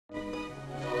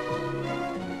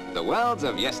The worlds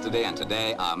of yesterday and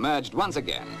today are merged once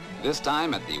again, this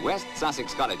time at the West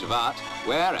Sussex College of Art,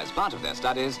 where, as part of their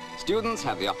studies, students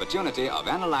have the opportunity of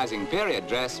analysing period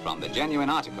dress from the genuine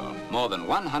article, more than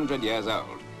 100 years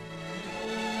old.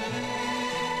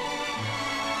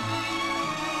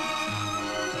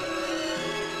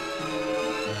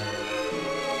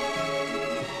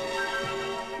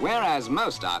 Whereas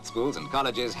most art schools and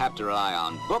colleges have to rely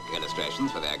on book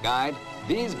illustrations for their guide,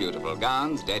 these beautiful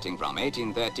gowns, dating from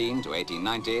 1813 to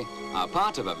 1890, are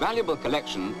part of a valuable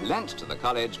collection lent to the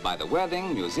college by the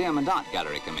Worthing Museum and Art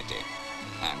Gallery Committee.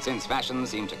 And since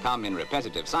fashions seem to come in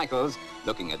repetitive cycles,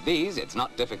 looking at these, it's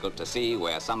not difficult to see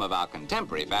where some of our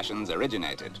contemporary fashions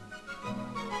originated.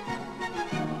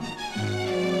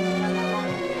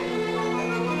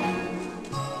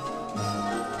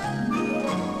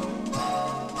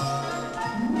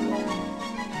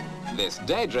 This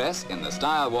day dress, in the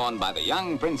style worn by the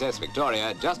young Princess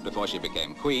Victoria just before she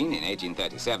became Queen in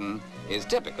 1837, is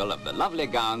typical of the lovely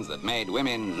gowns that made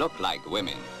women look like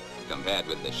women, compared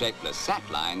with the shapeless sack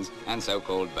lines and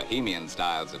so-called bohemian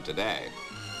styles of today.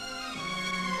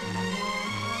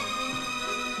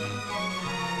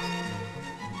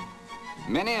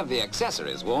 Many of the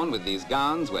accessories worn with these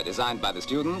gowns were designed by the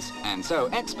students, and so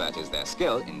expert is their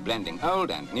skill in blending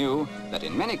old and new that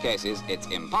in many cases it's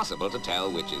impossible to tell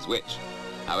which is which.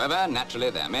 However,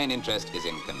 naturally their main interest is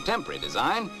in contemporary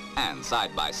design, and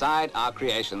side by side are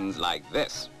creations like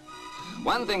this.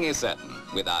 One thing is certain,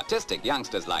 with artistic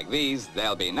youngsters like these,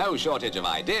 there'll be no shortage of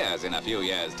ideas in a few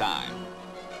years' time.